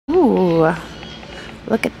Ooh,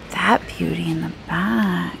 look at that beauty in the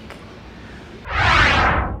back.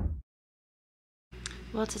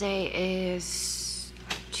 Well, today is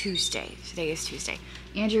Tuesday.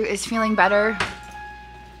 Andrew is feeling better.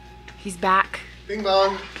 He's back. Bing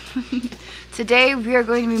bong. Today we are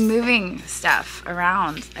going to be moving stuff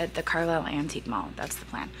around at the Carlisle Antique Mall. That's the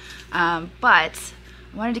plan. But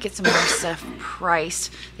I wanted to get some more stuff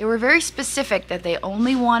priced. They were very specific that they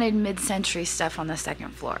only wanted mid-century stuff on the second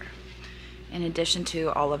floor, in addition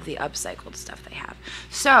to all of the upcycled stuff they have.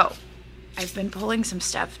 So I've been pulling some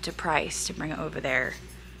stuff to price to bring it over there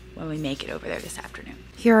when we make it over there this afternoon.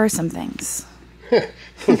 Here are some things.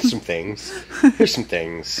 Here's some things.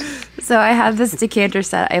 So I have this decanter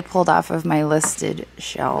set I pulled off of my listed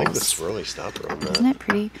shelves. I like the swirly stopper on that. Isn't it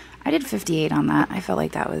pretty? I did 58 on that. I felt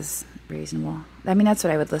like that was reasonable. I mean, that's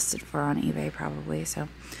what I would list it for on eBay probably. So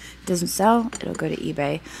if it doesn't sell, it'll go to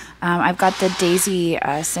eBay. I've got the Daisy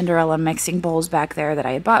Cinderella mixing bowls back there that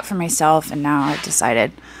I had bought for myself, and now I've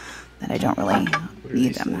decided that I don't really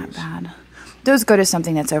need them that bad. Those go to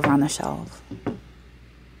something that's over on the shelf.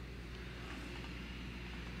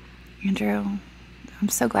 Andrew, I'm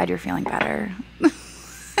so glad you're feeling better.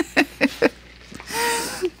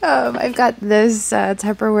 I've got this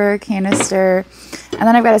Tupperware canister, and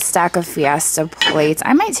then I've got a stack of Fiesta plates.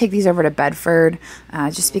 I might take these over to Bedford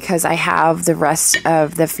just because I have the rest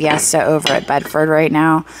of the Fiesta over at Bedford right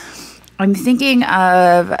now. I'm thinking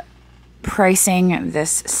of pricing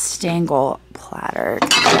this Stangle platter.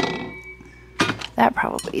 That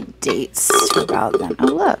probably dates to about then. Oh,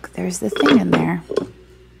 look, there's the thing in there.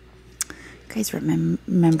 You guys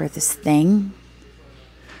remember this thing?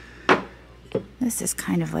 This is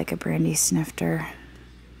kind of like a brandy snifter.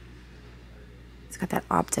 It's got that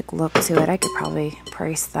optic look to it. I could probably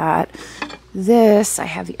price that. This, I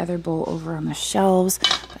have the other bowl over on the shelves,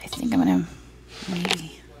 but I think I'm gonna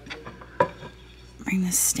maybe bring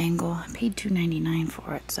this Stangle. I paid $2.99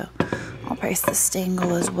 for it, so I'll price the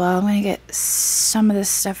Stangle as well. I'm gonna get some of this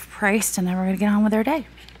stuff priced, and then we're gonna get on with our day.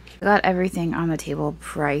 I got everything on the table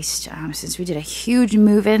priced. Since we did a huge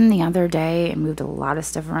move-in the other day and moved a lot of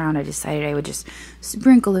stuff around, I decided I would just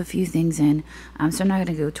sprinkle a few things in. So I'm not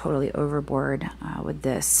going to go totally overboard with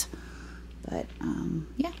this. But,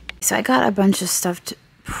 yeah. So I got a bunch of stuff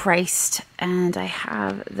priced, and I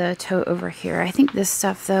have the tote over here. I think this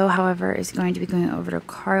stuff, though, however, is going to be going over to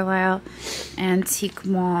Carlisle Antique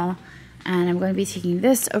Mall. And I'm going to be taking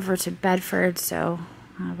this over to Bedford, so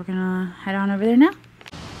we're going to head on over there now.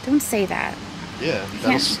 Don't say that. Yeah,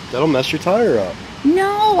 that'll mess your tire up.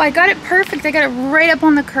 No, I got it perfect. I got it right up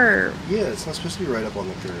on the curb. Yeah, it's not supposed to be right up on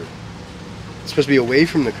the curb. It's supposed to be away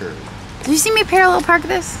from the curb. Did you see me parallel park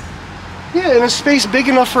this? Yeah, in a space big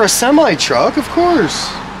enough for a semi-truck, of course.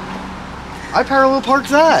 I parallel parked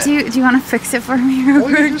that. Do you want to fix it for me real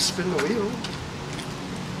quick? Oh, you just spin the wheel.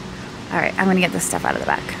 All right, I'm going to get this stuff out of the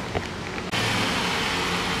back.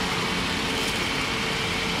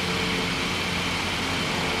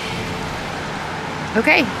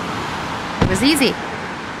 Okay, it was easy.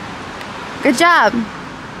 Good job.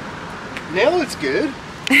 Now it's good.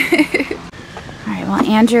 All right, well,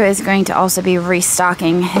 Andrew is going to also be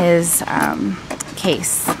restocking his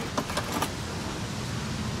case.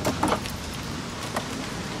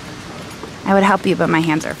 I would help you, but my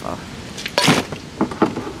hands are full.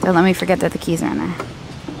 Don't let me forget that the keys are in there.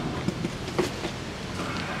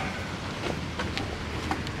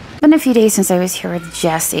 It's been a few days since I was here with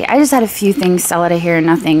Jesse. I just had a few things sell out of here,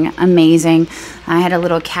 nothing amazing. I had a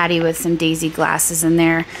little caddy with some Daisy glasses in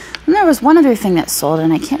there. And there was one other thing that sold,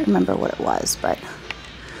 and I can't remember what it was, but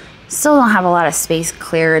still don't have a lot of space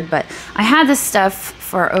cleared. But I had this stuff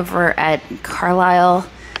for over at Carlisle,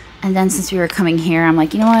 and then since we were coming here, I'm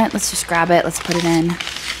like, you know what, let's just grab it, let's put it in.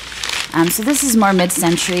 So this is more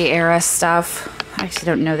mid-century era stuff. I actually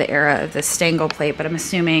don't know the era of the Stangle plate, but I'm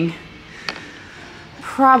assuming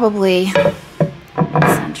probably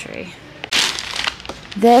mid-century.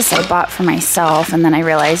 This I bought for myself, and then I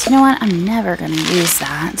realized, you know what, I'm never going to use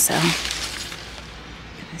that, so I'm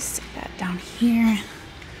going to stick that down here.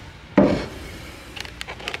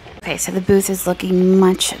 Okay, so the booth is looking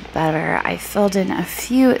much better. I filled in a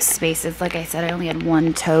few spaces. Like I said, I only had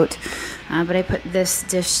one tote, but I put this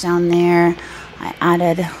dish down there. I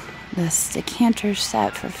added this decanter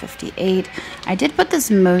set for 58. I did put this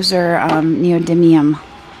Moser neodymium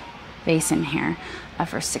vase in here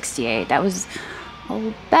for 68. That was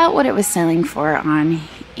about what it was selling for on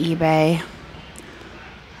eBay.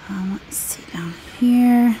 Let's see down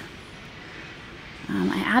here.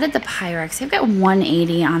 I added the Pyrex. I've got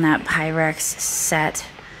 180 on that Pyrex set.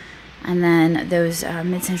 And then those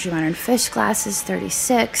mid-century modern fish glasses,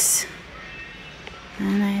 36.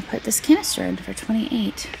 And I put this canister in for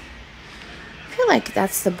 $28. I feel like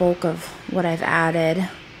that's the bulk of what I've added.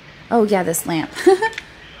 Oh yeah, this lamp.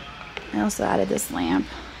 I also added this lamp.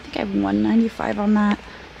 I think I have $195 on that.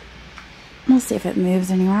 We'll see if it moves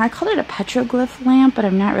anywhere. I called it a petroglyph lamp, but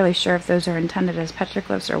I'm not really sure if those are intended as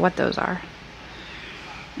petroglyphs or what those are.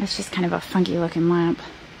 It's just kind of a funky looking lamp.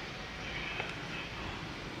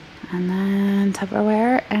 And then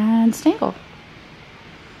Tupperware and Stangle.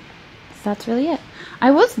 So that's really it.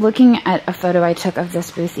 I was looking at a photo I took of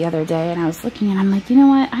this booth the other day, and I was looking and I'm like, you know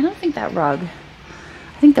what? I don't think that rug.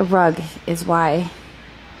 I think the rug is why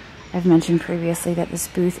I've mentioned previously that this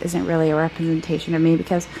booth isn't really a representation of me,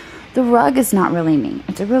 because the rug is not really me.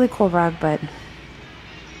 It's a really cool rug, but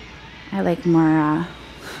I like more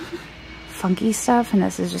funky stuff, and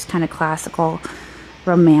this is just kind of classical,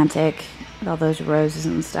 romantic, with all those roses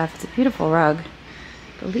and stuff. It's a beautiful rug.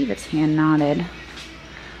 I believe it's hand knotted,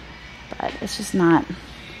 but it's just not,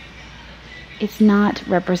 it's not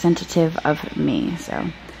representative of me, so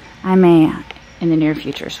I may, in the near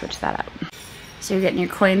future, switch that up. So you're getting your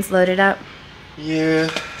coins loaded up? Yeah.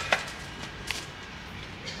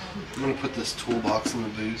 I'm gonna put this toolbox in the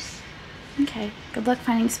booth. Okay, good luck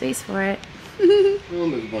finding space for it. We'll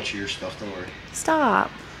move a bunch of your stuff, don't worry. Stop.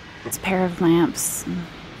 This pair of lamps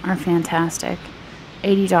are fantastic.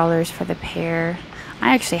 $80 for the pair.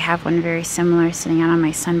 I actually have one very similar sitting out on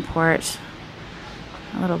my sun porch.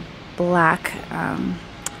 A little black,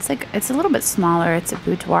 it's a little bit smaller. It's a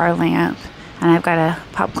boudoir lamp, and I've got a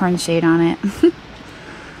popcorn shade on it.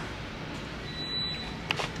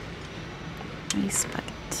 Nice bucket.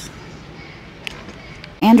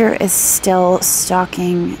 Andrew is still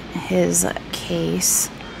stocking his case,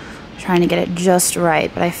 trying to get it just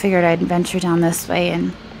right, but I figured I'd venture down this way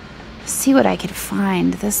and see what I could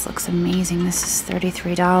find. This looks amazing. This is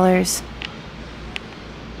 $33.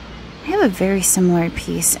 I have a very similar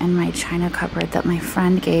piece in my china cupboard that my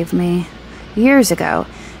friend gave me years ago,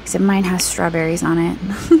 except mine has strawberries on it.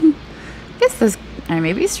 I guess those are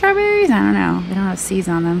maybe strawberries? I don't know. They don't have seeds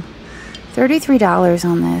on them. $33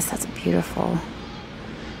 on this. That's beautiful.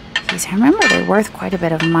 I remember they're worth quite a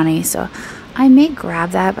bit of money, so I may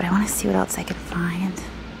grab that, but I want to see what else I can find.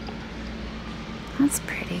 That's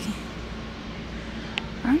pretty.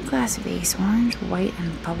 Orange glass vase, orange, white,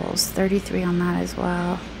 and bubbles. $33 on that as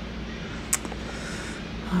well.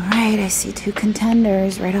 Alright, I see two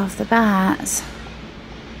contenders right off the bat.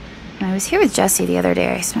 When I was here with Jesse the other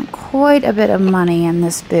day, I spent quite a bit of money in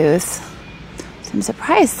this booth. So I'm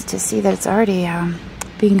surprised to see that it's already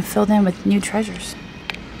being filled in with new treasures.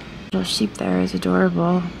 Little sheep there is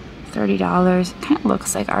adorable. $30. It kind of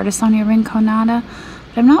looks like Artisonia Rinconata,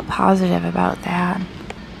 but I'm not positive about that.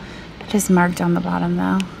 It is marked on the bottom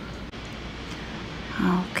though.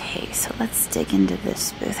 Okay, so let's dig into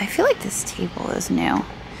this booth. I feel like this table is new.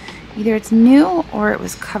 Either it's new or it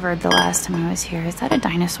was covered the last time I was here. Is that a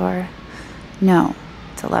dinosaur? No,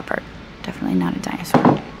 it's a leopard. Definitely not a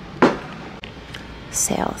dinosaur.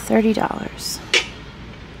 Sale, $30.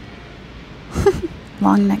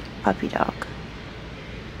 Long neck puppy dog.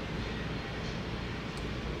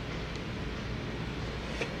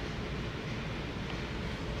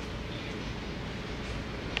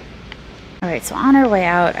 Alright, so on our way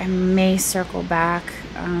out, I may circle back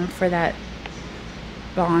for that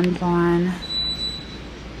bonbon. I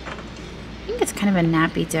think it's kind of a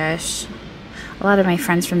nappy dish. A lot of my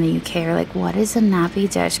friends from the UK are like, what is a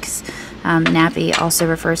nappy dish? Because nappy also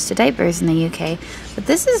refers to diapers in the UK. But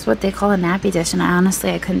this is what they call a nappy dish, and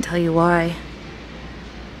honestly, I couldn't tell you why.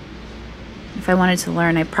 If I wanted to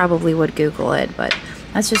learn, I probably would Google it, but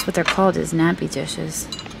that's just what they're called, is nappy dishes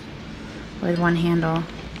with one handle.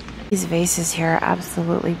 These vases here are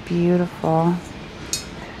absolutely beautiful.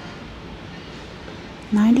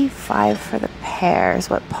 $95 for the pair is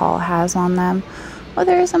what Paul has on them. Oh,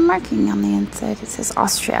 there is a marking on the inside. It says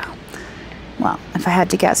Austria. Well, if I had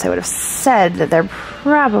to guess, I would have said that they're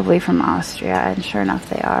probably from Austria, and sure enough,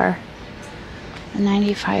 they are.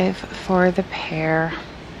 $95 for the pair.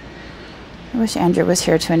 I wish Andrew was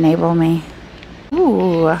here to enable me.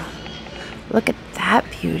 Ooh, look at that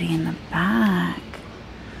beauty in the back.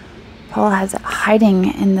 Paul has it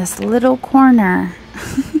hiding in this little corner.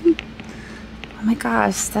 Oh my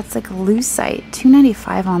gosh, that's like a lucite.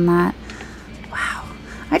 $2.95 on that. Wow.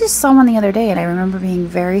 I just saw one the other day and I remember being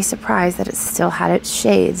very surprised that it still had its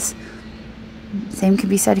shades. Same could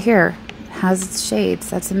be said here. It has its shades.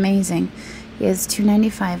 That's amazing. He has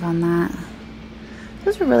 $2.95 on that.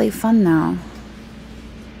 Those were really fun though.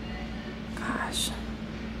 Gosh.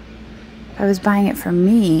 If I was buying it for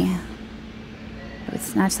me, I would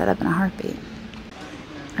snatch that up in a heartbeat.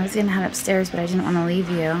 I was gonna head upstairs, but I didn't want to leave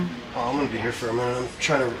you. Oh, I'm gonna be here for a minute.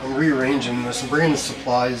 I'm rearranging this. I'm bringing the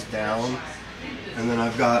supplies down, and then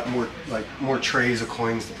I've got more trays of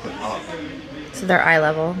coins to put up. So they're eye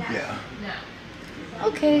level. Yeah.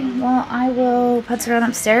 Okay, well, I will put it on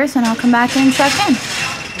upstairs and I'll come back and check in.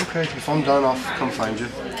 Okay, if I'm done, I'll come find you.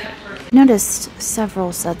 Noticed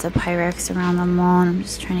several sets of Pyrex around the mall, and I'm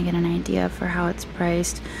just trying to get an idea for how it's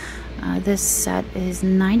priced. This set is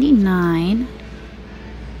 $99.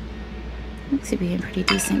 Looks to be in pretty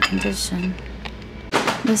decent condition.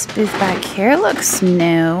 This booth back here looks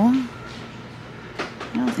new.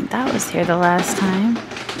 I don't think that was here the last time.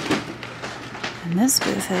 And this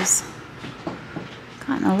booth has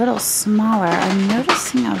gotten a little smaller. I'm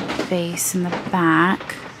noticing a vase in the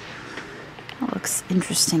back. That looks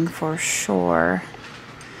interesting for sure.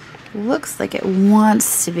 Looks like it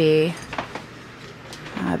wants to be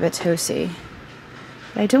Batosi.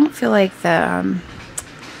 But I don't feel like the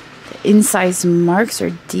incised marks are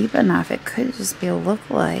deep enough. It could just be a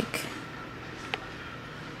look-alike.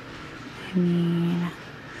 I mean,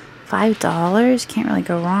 $5? Can't really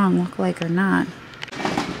go wrong, look-alike or not.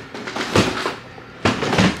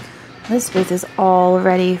 This booth is all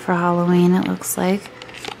ready for Halloween, it looks like.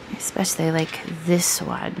 Especially like this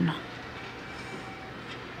one.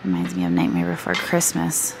 Reminds me of Nightmare Before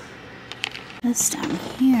Christmas. This down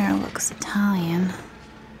here looks Italian.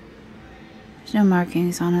 There's no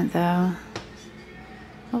markings on it though.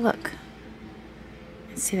 Oh look.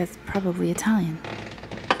 Let's see, that's probably Italian.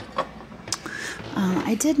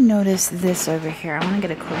 I did notice this over here. I want to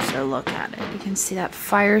get a closer look at it. You can see that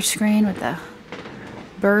fire screen with the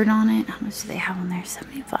bird on it. How much do they have on there?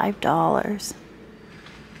 $75.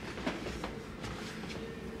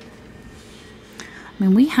 I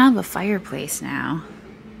mean, we have a fireplace now.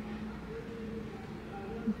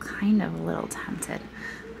 I'm kind of a little tempted.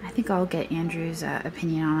 I think I'll get Andrew's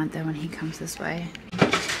opinion on it though when he comes this way.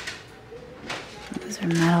 Those are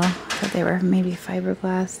metal. I thought they were maybe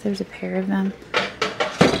fiberglass. There's a pair of them.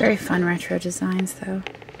 Very fun retro designs though.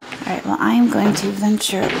 Alright, well I am going to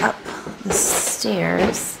venture up the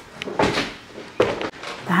stairs.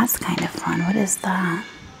 That's kind of fun. What is that?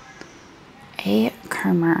 A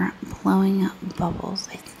Kermer blowing bubbles.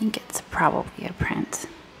 I think it's probably a print.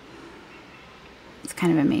 It's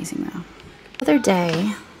kind of amazing though. The other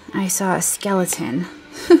day I saw a skeleton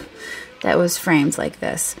that was framed like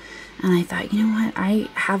this. And I thought, you know what? I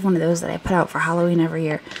have one of those that I put out for Halloween every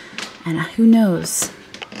year. And who knows?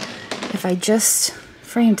 If I just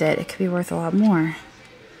framed it, it could be worth a lot more.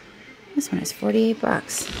 This one is 48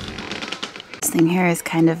 bucks. This thing here is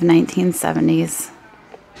kind of 1970s.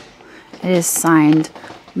 It is signed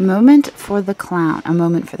Moment for the Clown. A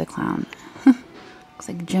Moment for the Clown. Looks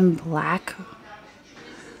like Jim Black.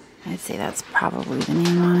 I'd say that's probably the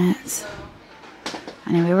name on it.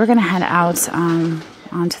 Anyway, we're going to head out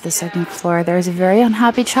onto the second floor. There's a very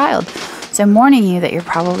unhappy child. So I'm warning you that you're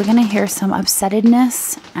probably going to hear some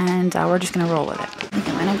upsettedness, and we're just going to roll with it. I think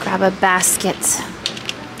I'm going to grab a basket.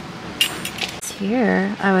 It's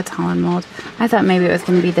here. Oh, it's Holland mold. I thought maybe it was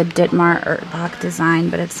going to be the Dittmar Ertbach design,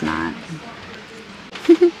 but it's not.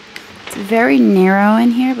 It's very narrow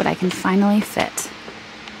in here, but I can finally fit.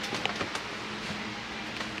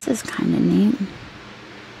 This is kind of neat.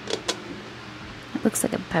 It looks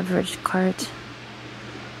like a beverage cart.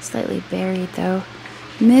 Slightly buried though.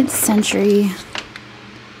 Mid-century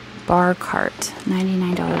bar cart.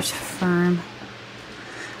 $99 firm.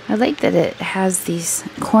 I like that it has these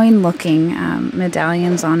coin-looking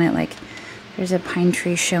medallions on it. Like there's a pine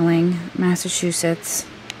tree showing Massachusetts.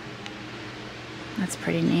 That's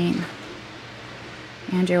pretty neat.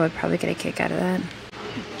 Andrew would probably get a kick out of that.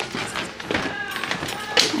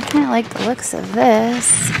 I kind of like the looks of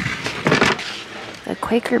this. The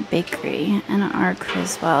Quaker Bakery and Art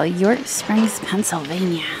Criswell, York Springs,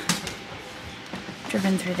 Pennsylvania.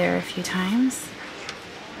 Driven through there a few times.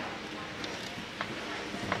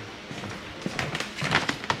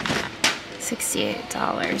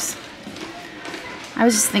 $68. I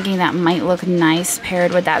was just thinking that might look nice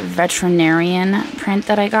paired with that veterinarian print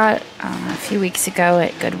that I got a few weeks ago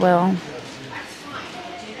at Goodwill.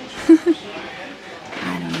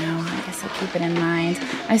 I don't know. I guess I'll keep it in mind.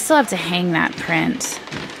 I still have to hang that print.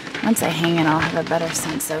 Once I hang it, I'll have a better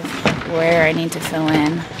sense of where I need to fill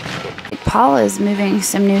in. Paul is moving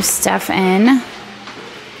some new stuff in.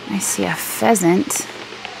 I see a pheasant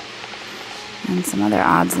and some other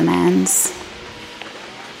odds and ends.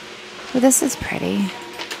 Oh, this is pretty.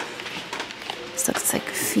 This looks like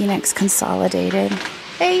Phoenix Consolidated.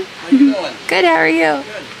 Hey. How you doing? Good, how are you?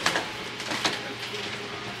 Good.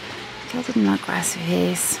 Gilded milk glass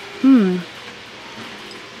vase.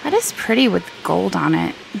 That is pretty with gold on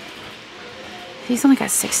it. He's only got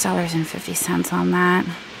 $6.50 on that.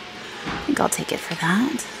 I think I'll take it for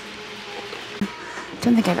that. I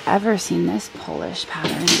don't think I've ever seen this Polish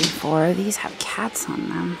pattern before. These have cats on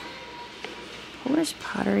them. Polish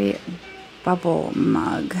pottery bubble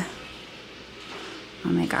mug. Oh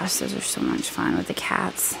my gosh, those are so much fun with the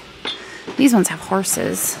cats. These ones have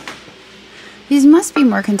horses. These must be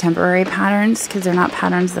more contemporary patterns because they're not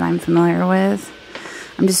patterns that I'm familiar with.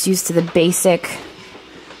 I'm just used to the basic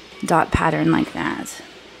dot pattern like that.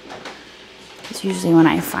 Because usually when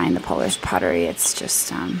I find the Polish pottery, it's just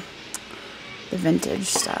the vintage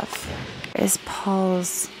stuff. Is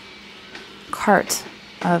Paul's cart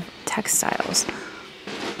of textiles.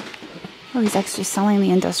 Oh, he's actually selling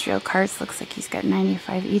the industrial carts. Looks like he's got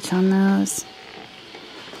 95 each on those.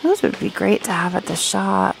 Those would be great to have at the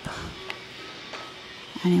shop.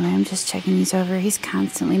 Anyway, I'm just checking these over. He's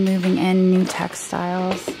constantly moving in new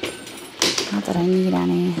textiles. Not that I need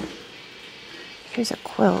any. Here's a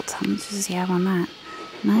quilt. How much does he have on that?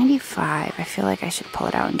 95. I feel like I should pull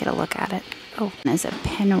it out and get a look at it. Oh, there's a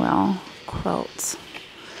pinwheel quilt.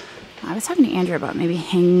 I was talking to Andrew about maybe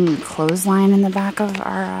hanging a clothesline in the back of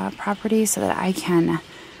our property so that I can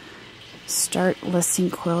start listing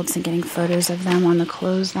quilts and getting photos of them on the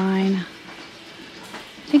clothesline.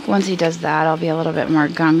 I think once he does that, I'll be a little bit more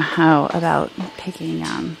gung-ho about picking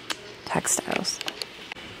textiles.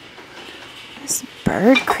 This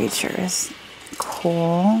bird creature is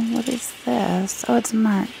cool. What is this? Oh, it's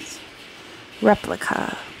Mark's.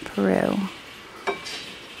 Replica, Peru.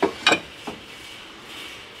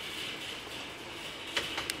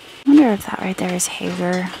 I wonder if that right there is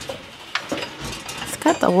Hager. It's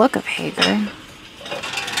got the look of Hager.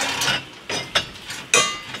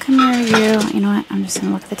 Come here, you. You know what? I'm just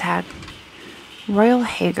gonna look at the tag. Royal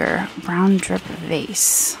Hager brown drip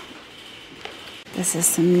vase. This is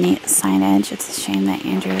some neat signage. It's a shame that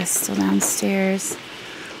Andrew is still downstairs.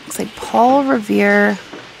 Looks like Paul Revere.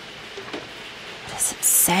 What does it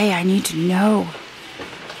say? I need to know.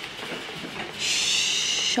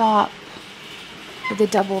 Shop with a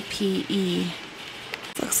double P-E.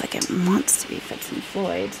 Looks like it wants to be Fitz and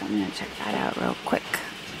Floyd, so I'm gonna check that out real quick.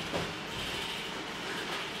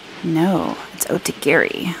 No, it's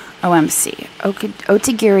Otagiri. OMC.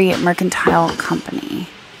 Otagiri Mercantile Company.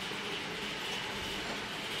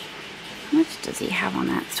 How much does he have on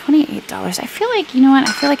that? It's $28. I feel like, you know what?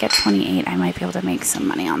 I feel like at $28 I might be able to make some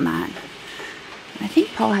money on that. I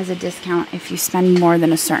think Paul has a discount if you spend more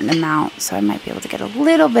than a certain amount, so I might be able to get a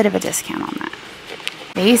little bit of a discount on that.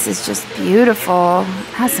 Base is just beautiful.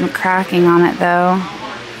 It has some cracking on it though.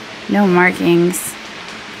 No markings.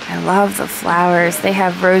 I love the flowers. They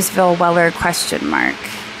have Roseville Weller question mark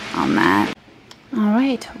on that. All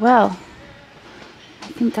right, well, I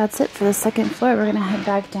think that's it for the second floor. We're gonna head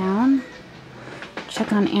back down,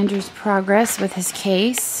 check on Andrew's progress with his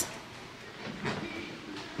case.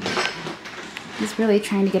 He's really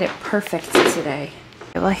trying to get it perfect today.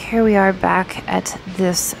 Well, here we are back at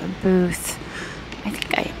this booth. I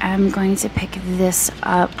think I am going to pick this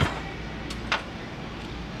up.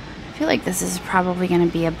 I feel like this is probably going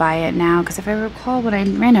to be a buy it now, because if I recall, when I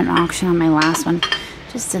ran an auction on my last one, it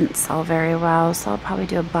just didn't sell very well, so I'll probably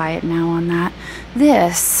do a buy it now on that.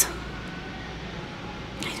 This,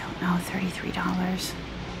 I don't know, $33.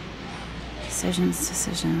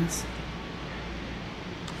 Decisions.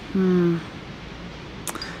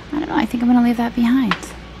 I don't know, I think I'm going to leave that behind.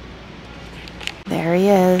 There he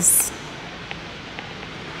is.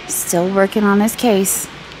 Still working on his case.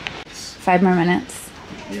 5 more minutes.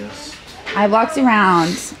 Yes. I walked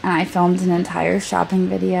around and I filmed an entire shopping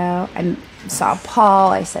video. I saw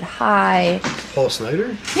Paul. I said hi. Paul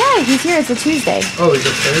Snyder? Yeah, he's here. It's a Tuesday. Oh, he's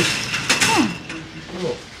upstairs? Yeah.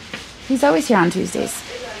 Oh. He's always here on Tuesdays.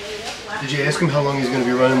 Did you ask him how long he's going to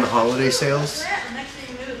be running the holiday sales?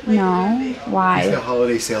 No. Why? He's got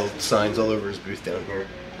holiday sale signs all over his booth down here.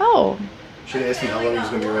 Oh. Should have asked him how long he's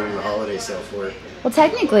going to be running the holiday sale for. Well,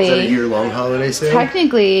 technically. Is that a year-long holiday sale?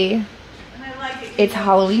 Technically, it's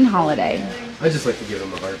Halloween holiday. I just like to give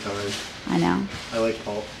him a hard time. I know. I like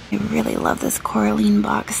Paul. I really love this Coraline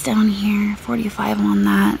box down here. 45 on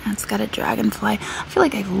that. It's got a dragonfly. I feel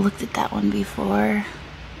like I've looked at that one before.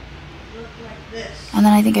 And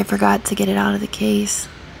then I think I forgot to get it out of the case.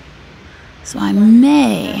 So I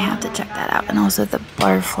may have to check that out. And also the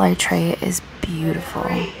butterfly tray is beautiful.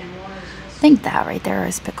 I think that right there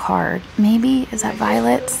is Picard. Maybe? Is that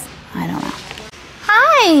Violet's? I don't know.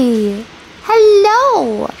 Hi!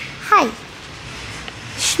 Hello! Hi.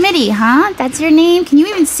 Schmitty, huh? That's your name? Can you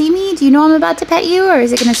even see me? Do you know I'm about to pet you, or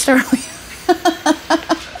is it going to startle you?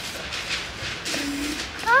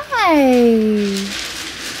 Hi.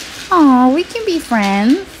 Oh, we can be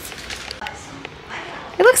friends.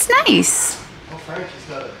 looks nice. Oh, Frankie's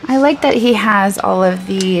got it. I like that he has all of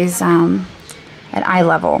these at eye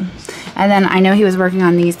level. And then I know he was working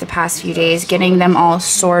on these the past few days, getting them all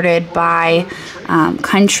sorted by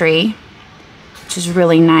country, which is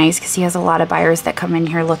really nice because he has a lot of buyers that come in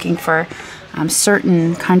here looking for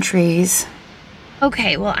certain countries.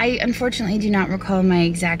 Okay, well, I unfortunately do not recall my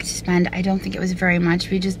exact spend. I don't think it was very much.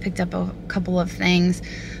 We just picked up a couple of things.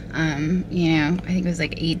 You know, I think it was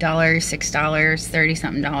like $8, $6, 30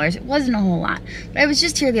 something dollars. It wasn't a whole lot. But I was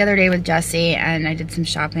just here the other day with Jesse and I did some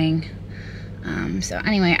shopping. So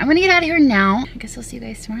anyway, I'm gonna get out of here now. I guess I'll see you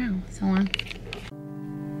guys tomorrow. So long.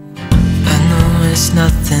 I know it's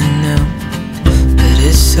nothing new, but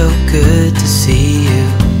it's so good to see you.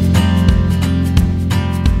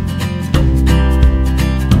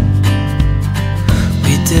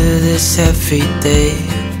 We do this every day,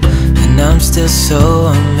 and I'm still so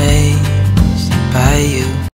amazed by you.